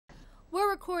we're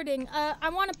recording. I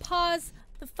want to pause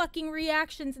the fucking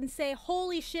reactions and say,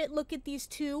 holy shit, look at these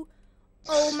two.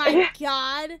 Oh my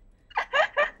god.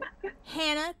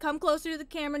 Hannah, come closer to the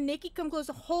camera. Nikki, come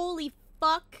closer. Holy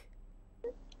fuck.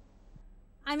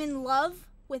 I'm in love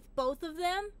with both of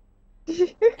them. And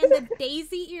the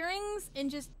daisy earrings and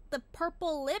just the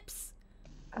purple lips.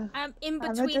 I'm in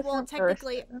between. Well,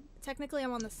 technically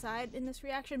I'm on the side in this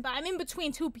reaction, but I'm in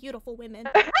between two beautiful women.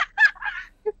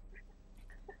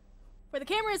 Where the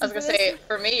camera is. I was gonna say,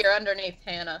 for me, you're underneath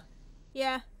Hannah.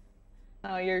 Yeah.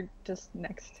 Oh, you're just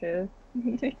next to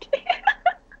Nikki.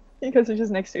 Because they're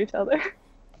just next to each other.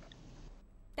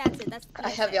 That's it. That's the I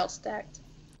have y'all stacked.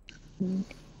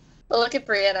 But look at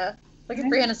Brianna. Look at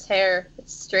Brianna's hair.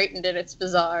 It's straightened and it's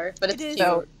bizarre, but it's cute.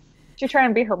 So, she's trying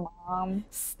to be her mom.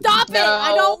 Stop it!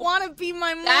 I don't want to be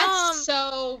my mom. That's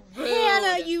so rude.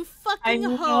 Hannah, you fucking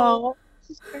I hoe. know.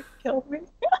 She's trying to kill me.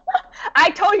 I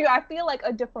told you, I feel like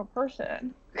a different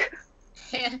person.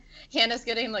 Hannah's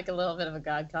getting like a little bit of a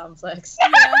god complex.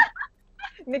 Yeah.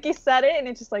 Nikki said it, and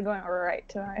it's just like going right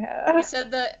to my head. He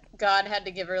said that God had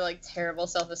to give her like terrible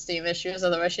self-esteem issues,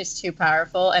 otherwise she's too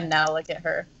powerful, and now look at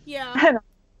her. Yeah.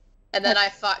 And then I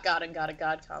fought God and got a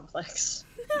god complex.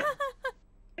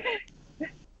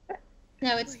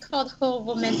 Now it's called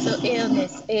horrible mental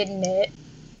illness, isn't it?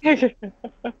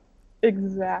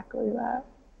 Exactly that.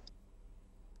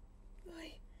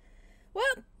 Well,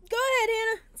 go ahead,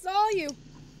 Hannah. It's all you.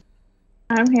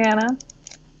 I'm Hannah.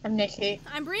 I'm Nikki.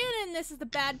 I'm Brianna, and this is the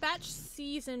Bad Batch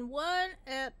Season 1,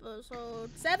 Episode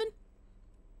 7.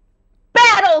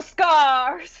 Battle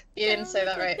Scars! You didn't say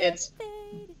that right. It's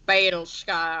Fatal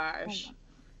Scars.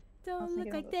 Don't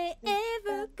look like they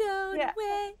ever go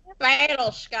away.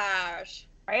 Fatal Scars.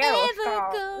 Ever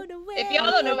go away. If y'all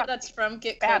don't know what that's from,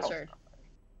 get Battle. cultured.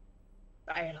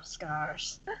 Fatal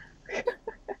Scars.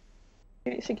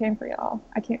 She came for y'all.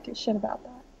 I can't do shit about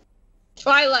that.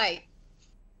 Twilight.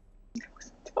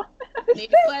 Need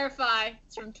to clarify.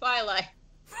 It's from Twilight.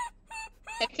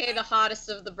 AKA the hottest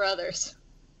of the brothers.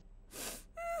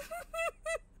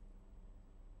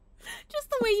 Just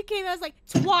the way you came, I was like,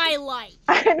 Twilight.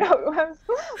 I know. I was,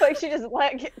 like, she just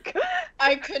like.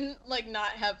 I couldn't, like,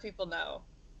 not have people know.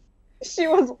 She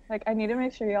was like, I need to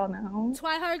make sure y'all know.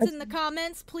 Twihards in the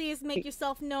comments, please make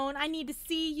yourself known. I need to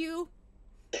see you.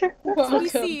 Welcome. We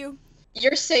see you.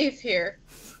 You're safe here.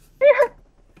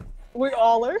 We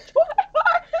all are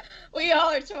Twilight. We all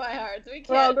are Twihards. We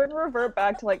We're all can't. going to revert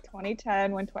back to like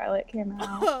 2010 when Twilight came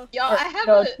out. Y'all, I have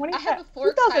a Forks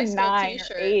High School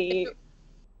t-shirt.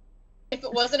 If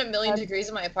it wasn't 1,000,000 degrees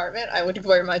in my apartment, I would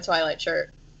wear my Twilight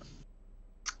shirt.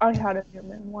 I had a New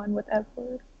Moon one with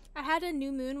Edward. I had a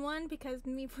New Moon one because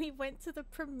we went to the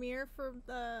premiere for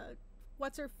the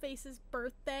What's-Her-Face's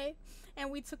birthday,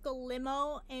 and we took a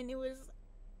limo, and it was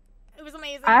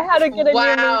amazing. I had to get a New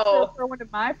Moon Wow. for one of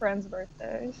my friends'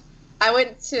 birthdays. I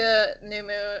went to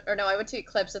I went to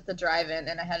Eclipse at the drive-in,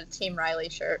 and I had a Team Riley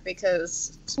shirt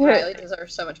because Riley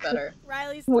deserves so much better.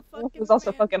 Riley's He the fucking was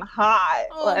also man. fucking hot.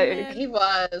 Oh, like man. He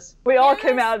was. we all Yes.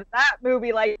 came out of that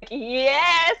movie like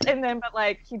yes, and then but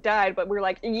like he died, but we were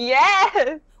like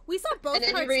yes. We saw both And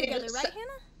then parts you read together, right, se-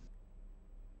 Hannah?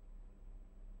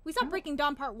 We saw Breaking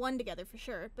Dawn Part 1 together for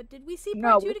sure, but did we see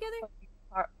No, Part 2 we- together?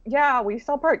 Yeah, we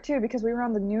saw part 2 because we were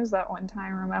on the news that one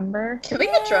time. Remember? Can we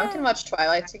get drunk and watch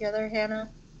Twilight together, Hannah?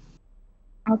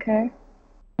 Okay.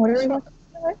 What are we watching?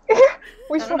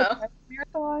 We I saw don't know. a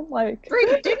marathon. Like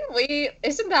Didn't we?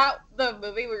 Isn't that the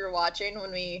movie we were watching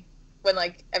when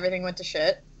like everything went to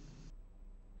shit?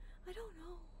 I don't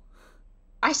know.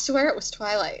 I swear it was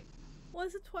Twilight.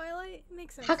 Was it Twilight?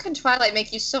 Makes sense. How can Twilight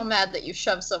make you so mad that you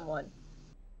shove someone?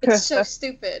 It's so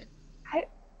stupid.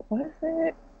 what is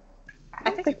it? I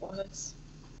think it was.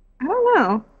 I don't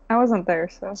know. I wasn't there,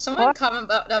 so. Someone comment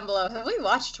down below. Have we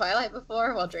watched Twilight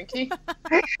before while drinking?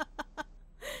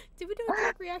 Did we do a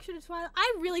quick reaction to Twilight?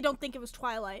 I really don't think it was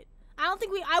Twilight. I don't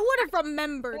think I would have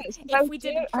remembered if we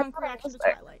did a drunk reaction to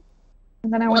Twilight.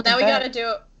 And then I Well, went now to we bed. gotta do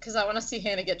it because I want to see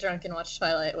Hannah get drunk and watch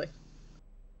Twilight.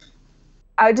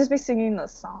 I would just be singing the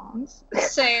songs.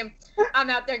 Same. I'm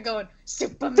out there going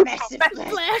super massive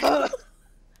black.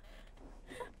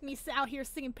 Me out here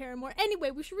singing Paramore. Anyway,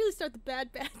 we should really start the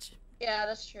Bad Batch. Yeah,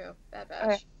 that's true. Bad Batch.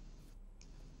 Okay.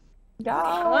 Yeah.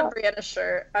 I want Brianna's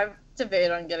shirt. I've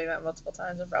debated on getting that multiple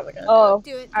times. I'm probably gonna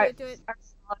Do it. I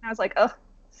was like, oh,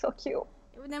 so cute.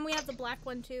 And then we have the black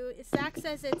one too. Zach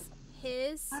says it's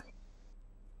his. do it.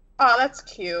 Oh, that's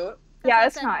cute. Yeah, what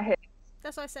it's I said. not his.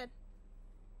 That's what I said.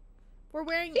 We're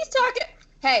wearing. He's talking.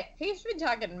 Hey, he's been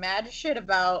talking mad shit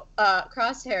about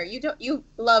Crosshair. You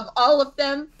love all of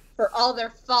them for all their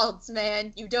faults,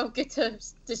 man. You don't get to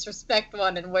disrespect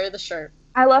one and wear the shirt.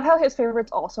 I love how his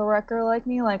favorites also Wrecker like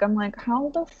me. Like, I'm like, how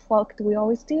the fuck do we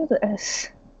always do this?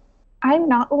 I'm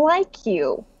not like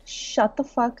you. Shut the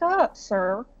fuck up,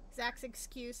 sir. Zach's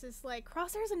excuse is like,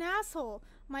 Crosshair's an asshole.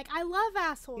 I'm like, I love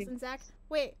assholes. And Zach,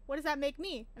 wait, what does that make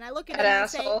me? And I look at him and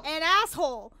say, an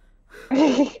asshole.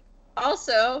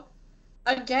 Also,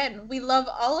 again, we love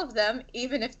all of them,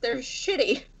 even if they're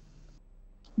shitty.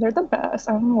 They're the best.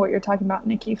 I don't know what you're talking about,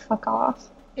 Nikki. Fuck off.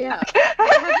 Yeah.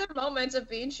 I have their moments of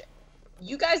being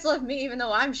you guys love me even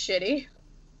though I'm shitty.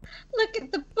 Look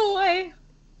at the boy.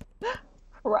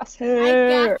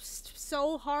 Crosshair. I gasped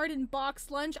so hard in box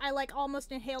lunch, I like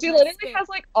almost inhaled She my literally spit. has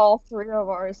like all 3 of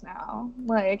ours now.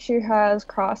 Like, she has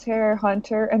Crosshair,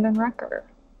 Hunter, and then Wrecker.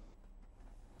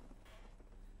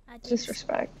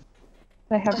 Disrespect.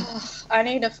 I have. I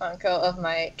need a Funko of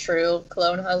my true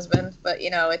clone husband, but you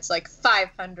know, it's like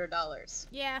 $500.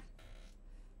 Yeah.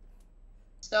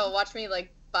 So watch me like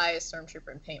buy a Stormtrooper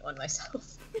and paint one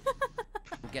myself.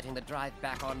 Getting the drive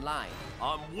back online.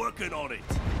 I'm working on it.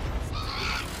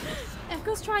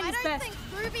 Echo's trying his best. I don't think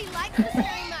Ruby likes this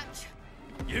very much.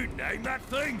 You name that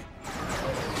thing?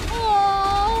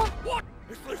 Oh. What?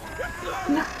 It's the...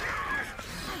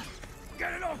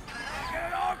 Get it off! Get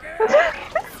it off! Get it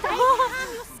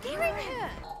off! You're scaring her.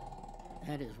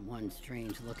 That is one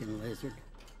strange-looking lizard.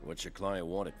 What's your client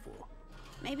want it for?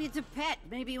 Maybe it's a pet.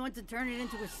 Maybe he wants to turn it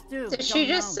into a stew. Did she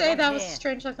just say that was a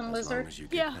strange-looking lizard? As long as you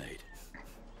get paid.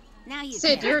 Now you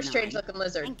Sid, you're a paranoid. strange-looking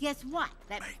lizard. And guess what?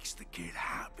 That Makes the kid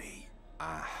happy.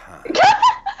 Uh-huh.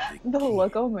 The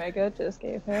look Omega just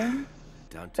gave him.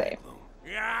 Don't take long.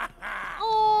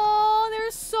 Oh,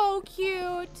 they're so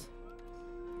cute.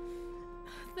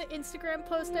 The Instagram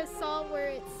post I saw where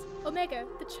it's Omega,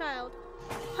 the child,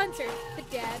 Hunter, the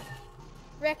dad,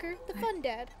 Wrecker, the fun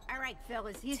dad, all right,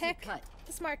 fellas, here's Tech, your cut.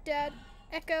 the smart dad,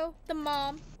 Echo, the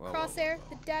mom, Whoa, Crosshair,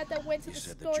 the dad that went to You the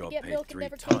said the store to job get paid milk and 3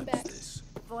 never came times back. this.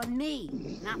 For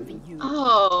me, not for you.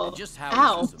 Oh, Just ow.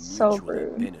 how this is a So mutually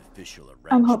rude. beneficial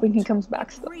arrangement. I'm hoping he comes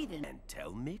back still. Breathing. And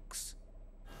tell Mix.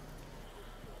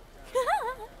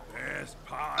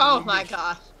 Oh my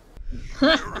god.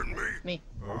 Me.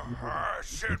 I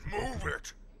said move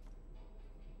it.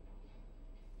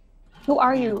 Who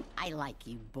are you? I like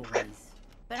you boys.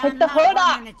 But Take I'm the not hood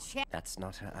off. running a check. That's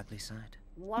not her ugly side.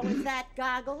 What was that,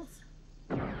 Goggles?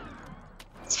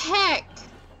 Tech!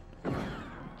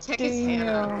 Tech is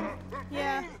Hannah.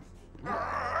 Yeah.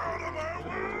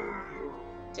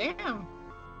 Damn.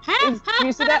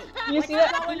 You see that? You see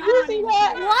that? You see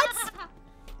that? What?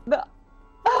 The...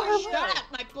 Oh, shut up!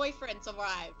 My boyfriend's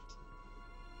arrived.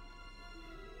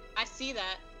 I see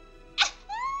that.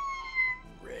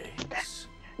 Riggs.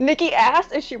 Nikki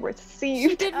asked if she She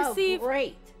received. did Oh, receive.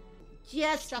 great.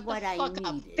 Just Shut the what I fuck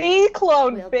up. needed. The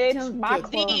clone, Well, bitch. don't My get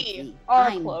clone. grumpy. Our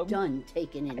I'm clone. done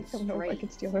taking I in don't know if I straight. can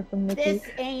steal her from Nikki. This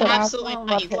ain't but a Absolutely clone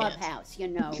not, you can't. clubhouse, you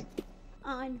know.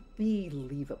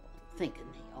 Unbelievable. Thinking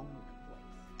they own the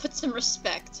place. Put some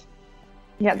respect.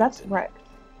 Yeah, that's right.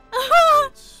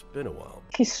 It's been a while.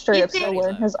 He's straight up You still think-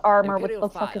 wearing his armor with Imperial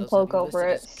the fucking files cloak have over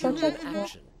it. listed as Such killed in a...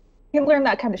 action. He learned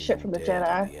that kind of shit from the Dead,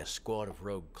 Jedi. and a squad of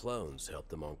rogue clones helped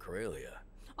them on Corellia.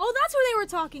 Oh, that's who they were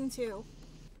talking to.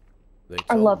 They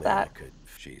I told love me that.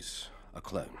 She's a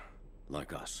clone,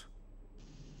 like us.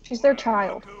 She's their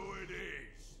child. Who it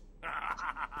is?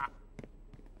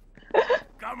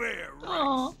 Come here, Rex.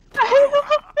 Aw.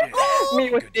 Me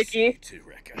with Good to see you Nikki. too,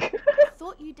 Wrecker.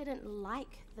 Thought you didn't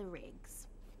like the rigs.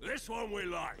 This one we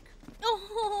like.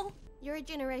 Oh. You're a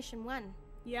Generation 1.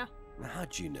 Yeah. Now,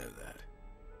 how'd you know that?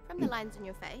 From the lines in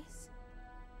your face.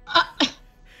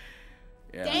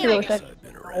 Yeah, Damn. I guess I've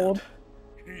been around. Old.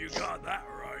 You got that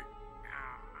right.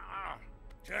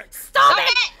 Check. Stop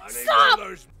it! I need Stop! one of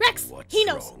those- Rex, What's he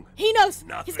knows. wrong? He knows.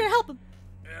 Nothing. He's gonna help him.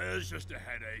 Yeah, it's just a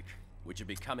headache. Which are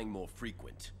becoming more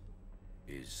frequent.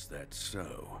 Is that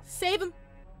so? Save him.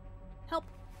 Help.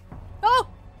 Oh,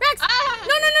 Rex! Ah! No,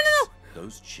 no, no, no, no!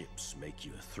 Those chips make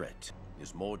you a threat.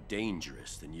 Is more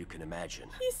dangerous than you can imagine.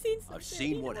 He's seen some I've shit.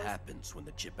 seen He what knows. happens when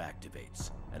the chip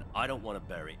activates, and I don't want to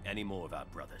bury any more of our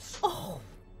brothers. Oh,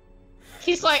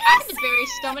 He's like, I had to bury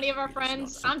so many of our It's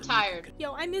friends. not I'm something you tired. can-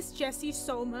 yo, I miss Jesse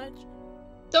so much.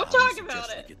 Don't I talk suggest about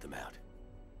we it. Get them out.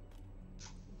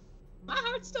 My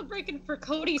heart's still breaking for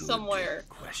Cody Good somewhere.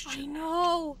 I question.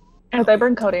 know. If they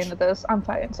bring Cody into this, I'm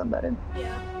fighting somebody.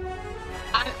 Yeah.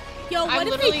 I, Yo, I what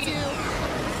if they literally- do?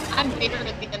 I'm Vader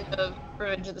at the end of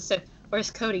Revenge of the Sith. Where's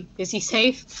Cody? Is he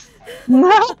safe? No!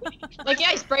 Like, yeah,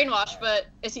 he's brainwashed, but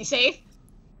is he safe?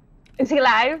 Is he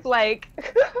live? Like,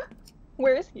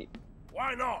 where is he?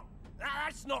 Why not?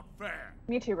 That's not fair.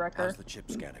 Me too, Wrecker. How's the chip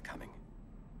scanner coming?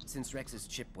 Since Rex's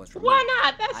chip was removed, Why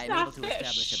not? That's I am not able to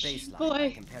establish a fish. baseline by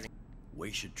Boy. comparing.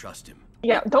 We should trust him.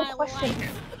 Yeah, don't question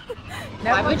him.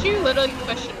 Why would you literally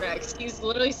question Rex? He's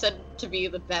literally said to be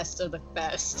the best of the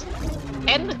best.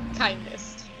 And the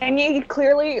kindest. And he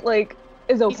clearly, like,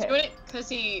 is okay. He's doing it because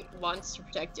he wants to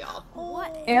protect y'all.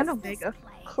 What And is Omega, this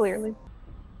place? clearly.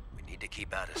 We need to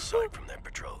keep out of sight from their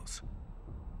patrols.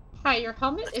 Hi, your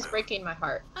helmet is breaking my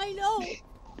heart. I know.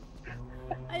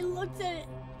 I looked at it,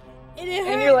 and it hurt.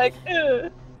 And you're like,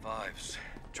 ugh. Vives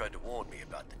tried to warn me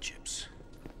about the chips.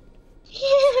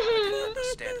 I didn't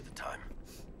understand at the time.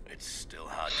 It's still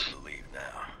hard to believe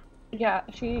now. Yeah,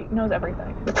 she knows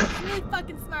everything. She's really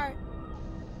fucking smart.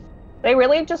 They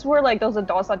really just were like those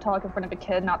adults that talk in front of a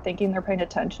kid, not thinking they're paying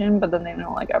attention, but then they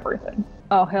know like everything.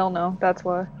 Oh hell no, that's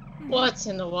why. What's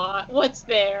in the water? What's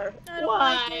there? I don't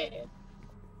Why? like it.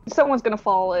 Someone's gonna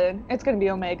fall in. It's gonna be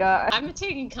Omega. I'm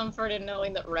taking comfort in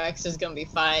knowing that Rex is gonna be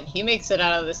fine. He makes it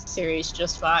out of this series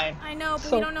just fine. I know, but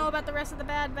So- we don't know about the rest of the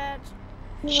Bad Batch.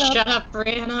 Yeah. Shut up,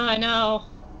 Brianna, I know.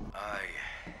 I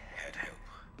had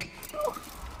help.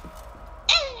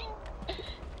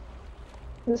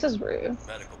 This is rude.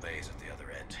 Medical bays at the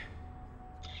other end.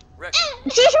 Wreck.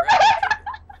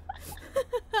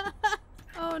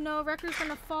 Oh no, Wrecker's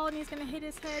gonna fall and he's gonna hit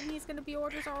his head and he's gonna be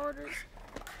orders are orders.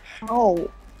 Oh.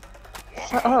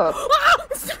 Shut up.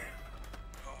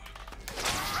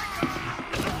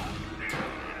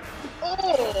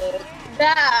 Oh,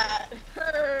 that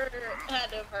hurt. Had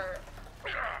to hurt.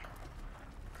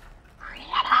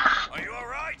 Are you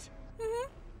alright?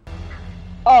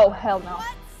 Oh hell no.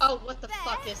 Oh, what the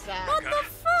fuck is that? What the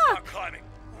Stop fuck? climbing.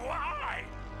 Why?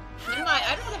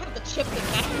 I'd rather have the chip than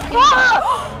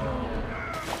that.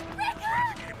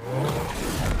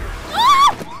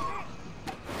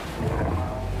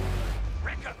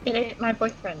 It ain't my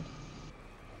boyfriend.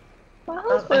 My Not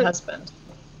my husband. husband.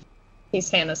 He's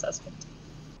Hannah's husband.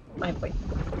 My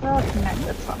boyfriend. Well,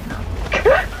 connected somehow.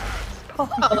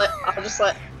 I'll just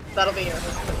let. That'll be your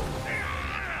husband.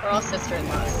 We're all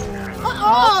sister-in-laws.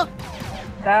 Oh!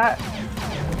 That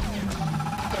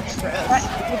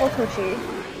Extras. evil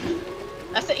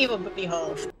coochie. That's an evil booty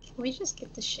hole. Can we just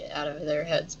get the shit out of their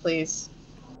heads, please?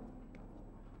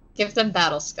 Give them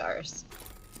battle scars.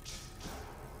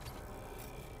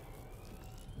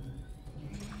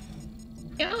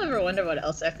 You don't ever wonder what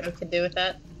else Echo could do with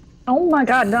that? Oh my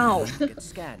god, no. Get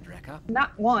scanned, Rekka.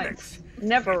 Not once.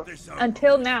 Never.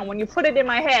 Until now, when you put it in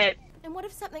my head. And what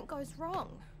if something goes wrong?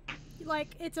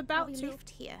 Like, it's Are about we to. left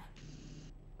here?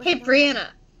 Hey, Brianna,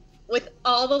 with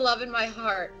all the love in my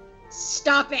heart,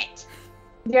 stop it!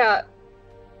 Yeah.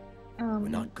 We're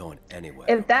not going anywhere.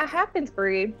 If that happens,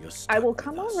 Bree, You're stuck I will with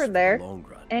come us over for there the long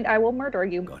run. and I will murder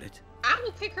you. Got it? I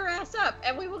will pick her ass up,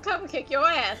 and we will come kick your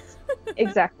ass.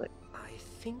 Exactly. I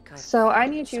think So I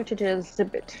need you to just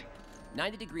zip it.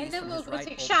 90 degrees. And then from we'll his go right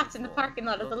take over shots in the floor. parking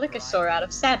lot of the liquor store out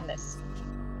of sadness.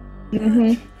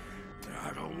 Mm-hmm.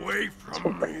 Get away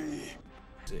from me.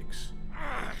 6.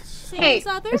 Hey,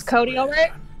 others? Is Cody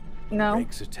alright? No.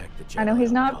 Rakes attacked the I know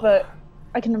he's Jedi not, on but Kala.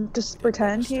 I can just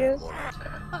pretend he is.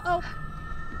 Uh-oh.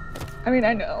 I mean,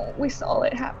 I know. We saw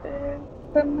it happen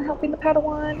from helping the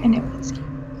Padawan, and it was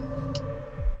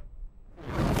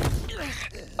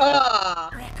Ah,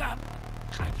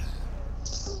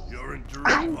 You're in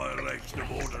direct violation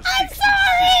of Order 66.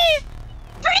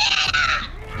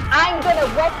 I'm gonna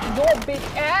wreck your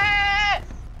bitch ass!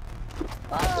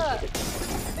 Fuck!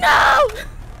 No!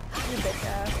 You bitch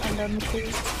ass. I'm done with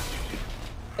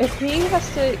you. If he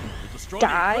has to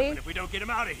die, If we don't get him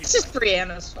out of here. it's just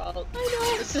Brianna's fault. I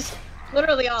know. This is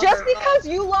literally all just her because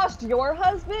you lost your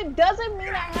husband doesn't mean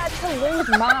I had to lose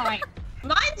mine. fault.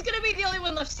 Mine's gonna be the only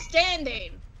one left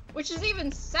standing, which is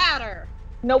even sadder.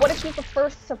 No, what if he's the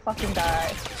first to fucking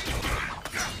die?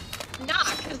 Nah,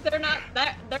 because they're not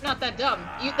that dumb.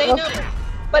 They know. Okay.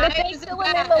 But if Knives they isn't kill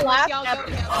him bad in the unless last y'all go episode,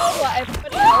 together.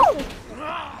 everybody else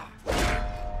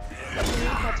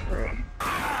that's rude.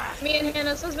 Me and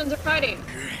Hannah's husbands are fighting.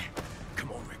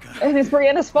 Come on, Rekka. And it's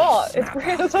Brianna's fault. It's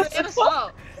Brianna's Brianna's husband's fault.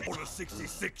 fault. Order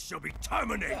 66 shall be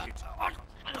terminated.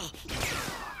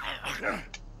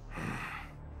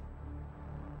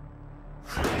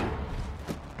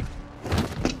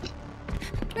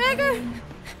 Wrecker!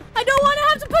 I don't want to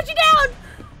have to put you down!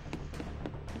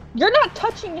 You're not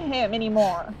touching him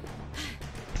anymore.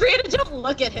 Brianna, don't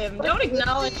look at him. Don't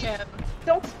acknowledge him.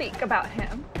 Don't speak about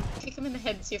him. Kick him in the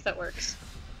head and see if that works.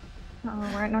 Oh,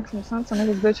 right, knock some sense into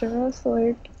his bitch ass,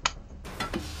 like.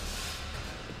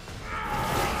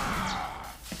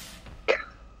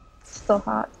 Still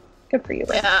hot. Good for you,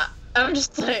 man. Yeah, I'm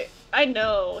just like, I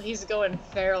know he's going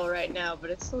feral right now, but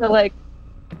it's So, like,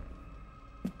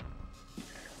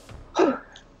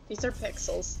 these are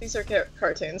pixels. These are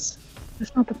cartoons.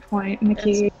 that's not the point,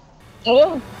 Nikki.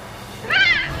 Oh.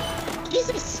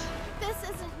 Jesus! This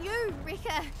isn't you,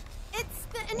 Rekka. It's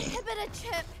the inhibitor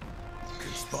chip.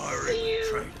 Conspiring with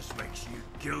traitors makes you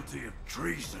guilty of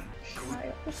treason.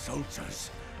 Good soldiers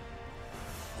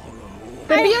follow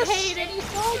Be a hate it. shitty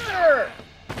soldier!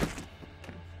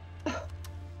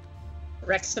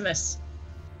 Reximus.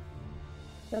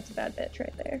 That's a bad bitch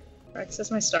right there. Rex is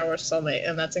my Star Wars soulmate,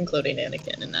 and that's including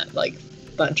Anakin in that, like,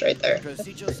 bunch right there.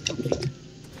 Procedures complete.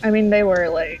 I mean, they were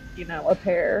like, you know, a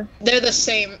pair. They're the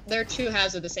same. They're two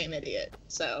halves of the same idiot.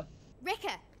 So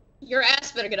Rekka, your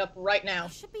ass better get up right now, you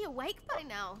should be awake by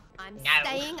now. I'm No.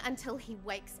 staying until he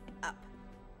wakes up.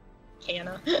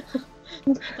 Hannah.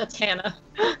 That's Hannah.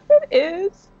 It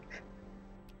is.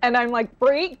 And I'm like,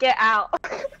 Brie, get out.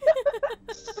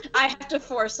 I have to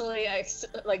forcibly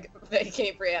like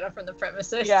vacate Brianna from the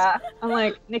premises. Yeah. I'm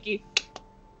like, Nikki.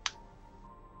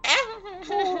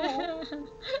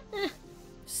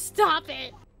 Stop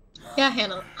it. Yeah,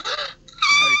 Hannah.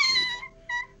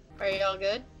 Are you all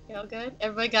good? You all good?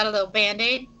 Everybody got a little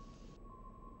band-aid?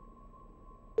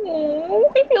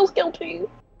 He feels guilty.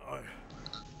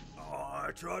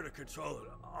 I tried to control it.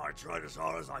 I tried as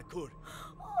hard as I could.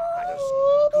 I just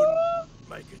couldn't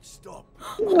make it stop.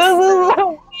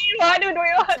 Why did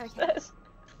we watch this?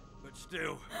 But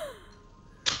still,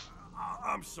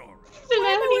 I'm sorry. Why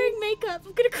am I wearing makeup?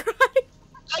 I'm gonna cry.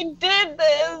 I did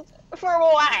this for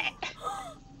what?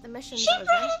 The mission's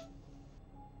over.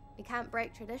 You can't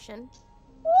break tradition.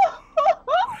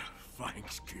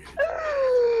 Thanks, kid.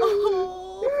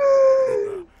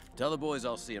 Oh. Tell the boys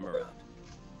I'll see him around.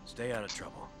 Stay out of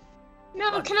trouble.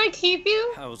 No, can I keep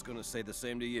you? I was gonna say the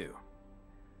same to you.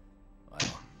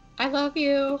 I love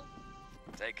you.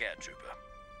 Take care, trooper.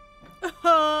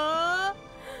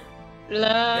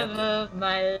 Love of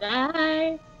my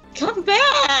life. Come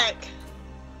back!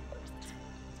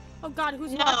 Oh god,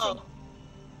 who's No. watching?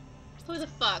 Who the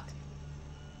fuck?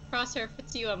 Crosshair, if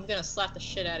it's you, I'm gonna slap the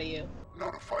shit out of you.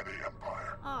 Notify the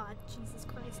Empire. Oh, Jesus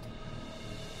Christ.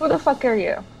 Who the fuck are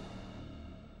you?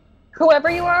 Whoever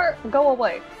you are, go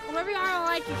away. Whoever you are, I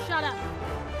like you. Shut up.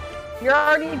 You're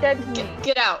already dead to me.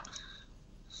 Get out.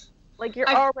 Like, you're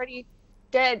already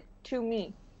dead to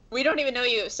me. We don't even know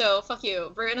you, so fuck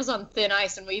you. Brianna's on thin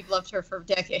ice and we've loved her for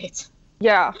decades.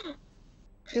 Yeah.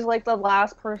 She's like the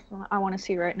last person I want to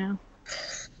see right now.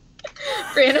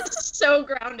 Brianna's so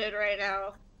grounded right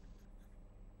now.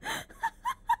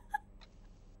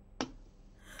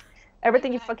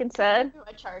 Everything you fucking said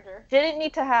My charger. didn't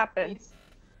need to happen. Please.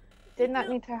 Did not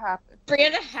need to happen.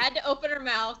 Brianna had to open her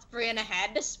mouth. Brianna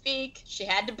had to speak. She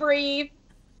had to breathe.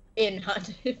 In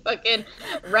fucking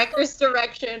Wrecker's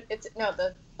direction. It's no,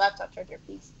 the laptop charger,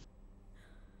 please.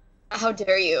 How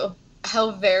dare you?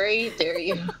 How very dare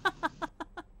you?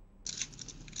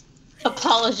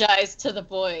 Apologize to the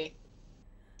boy.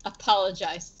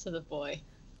 Apologize to the boy.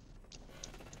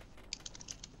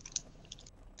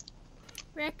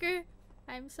 Wrecker,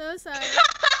 I'm so sorry.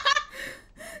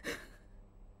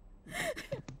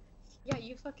 Yeah,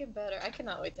 you fucking better. I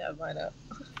cannot wait to have mine up.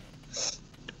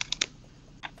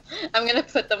 I'm gonna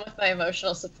put them with my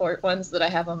emotional support ones that I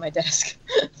have on my desk.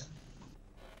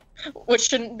 Which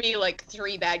shouldn't be like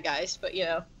 3 bad guys, but you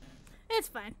know. It's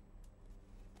fine.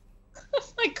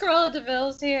 Like Cruella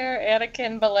DeVille's here,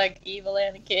 Anakin, but like evil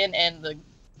Anakin and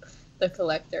the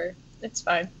collector. It's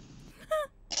fine.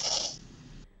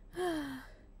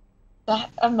 That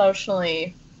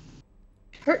emotionally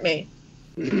hurt me.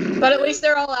 But at least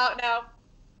they're all out now.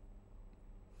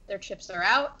 Their chips are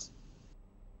out.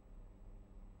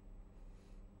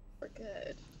 We're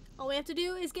good. All we have to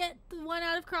do is get the one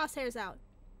out of Crosshair's out.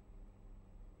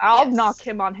 I'll Yes. knock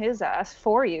him on his ass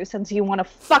for you since you want to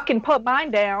fucking put mine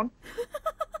down.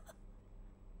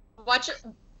 Watch it.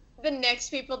 The next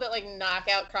people that like knock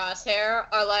out Crosshair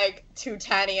are like 2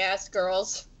 tiny ass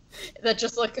girls that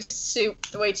just look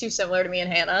way too similar to me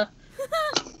and Hannah.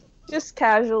 Just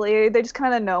casually. They just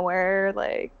kind of nowhere,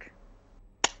 like.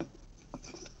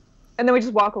 And then we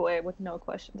just walk away with no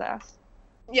questions asked.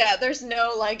 Yeah, there's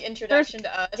no like introduction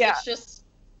to us. yeah. It's just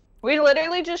We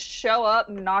literally just show up,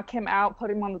 knock him out, put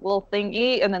him on the little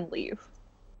thingy, and then leave.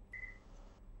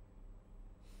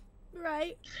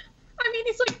 Right. I mean,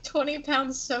 he's like 20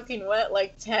 pounds soaking wet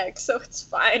like Tech, so it's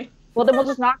fine. Well, then we'll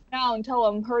just knock him out and tell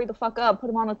him, hurry the fuck up, put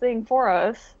him on a thing for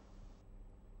us.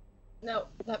 No,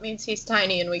 that means he's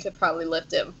tiny and we could probably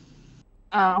lift him.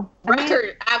 Oh. I mean,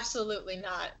 Record, absolutely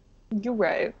not. you're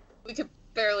right. We could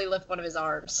barely lift one of his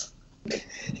arms.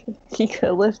 He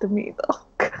could lift me,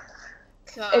 though.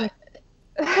 God.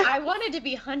 I wanted to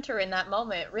be Hunter in that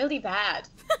moment really bad.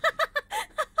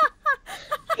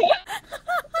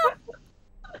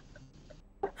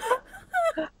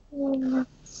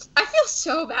 I feel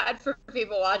so bad for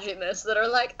people watching this that are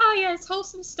like, oh yeah, it's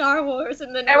wholesome Star Wars,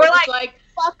 and then And we're we're just like,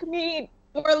 fuck me.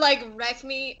 we're like, wreck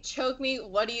me, choke me,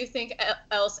 what do you think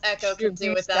else Echo can Shoot do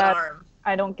me, with that stab. arm?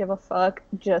 I don't give a fuck.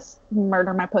 Just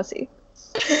murder my pussy.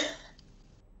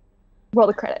 Roll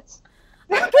the credits.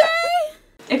 Okay.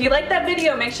 If you like that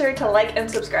video, make sure to like and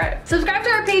subscribe. Subscribe to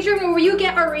our Patreon where you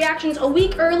get our reactions a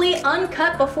week early,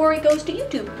 uncut before it goes to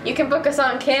YouTube. You can book us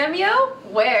on Cameo,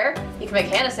 where you can make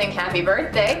Hannah sing happy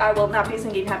birthday. I will not be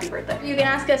singing happy birthday. You can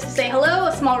ask us to say hello,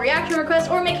 a small reaction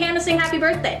request, or make Hannah sing happy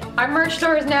birthday. Our merch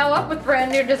store is now up with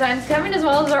brand new designs coming, as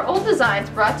well as our old designs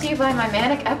brought to you by my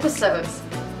Manic Episodes.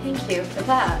 Thank you for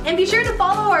that. And be sure to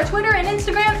follow our Twitter and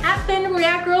Instagram at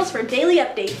FandomReactGirls for daily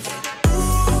updates.